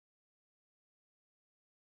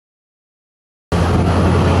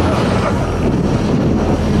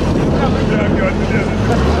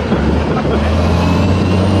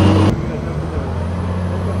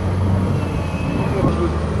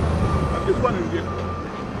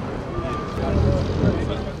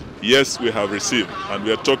Yes, we have received, and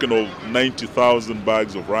we are talking of 90,000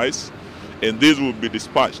 bags of rice, and these will be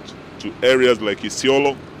dispatched to areas like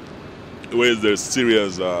Isiolo, where there's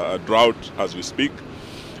serious drought as we speak.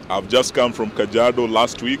 I've just come from Kajiado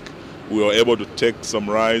last week. We were able to take some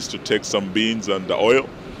rice, to take some beans and oil,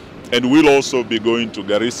 and we'll also be going to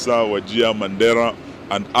Garissa, Wajir, Mandera,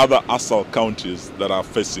 and other ASAL counties that are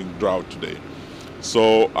facing drought today.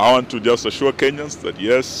 So I want to just assure Kenyans that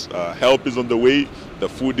yes, help is on the way, the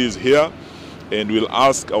food is here, and we'll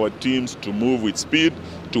ask our teams to move with speed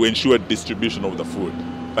to ensure distribution of the food.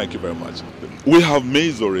 Thank you very much. We have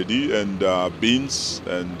maize already, and beans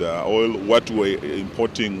and oil. What we're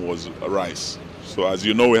importing was rice. So as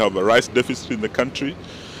you know, we have a rice deficit in the country.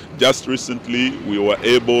 Just recently, we were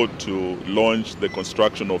able to launch the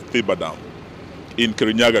construction of Thiba Dam in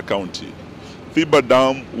Kirinyaga County. Thiba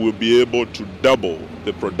Dam will be able to double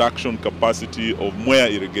the production capacity of Mwea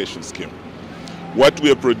irrigation scheme. What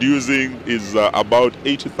we are producing is about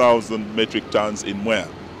 80,000 metric tons in Mwea.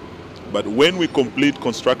 But when we complete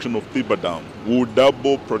construction of Thiba Dam, we will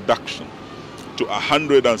double production to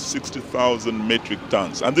 160,000 metric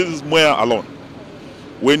tons. And this is Mwea alone.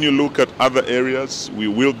 When you look at other areas, we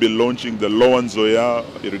will be launching the Lower Nzoia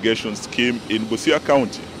irrigation scheme in Busia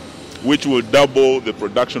County, which will double the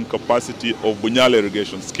production capacity of Bunyala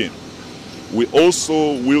irrigation scheme. We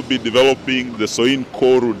also will be developing the Soin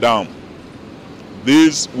Koru Dam.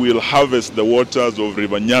 This will harvest the waters of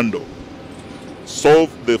River Nyando,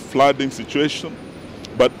 solve the flooding situation,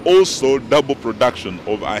 but also double production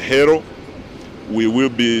of Ahero. We will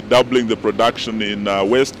be doubling the production in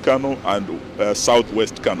West Kano and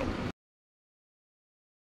Southwest Kano.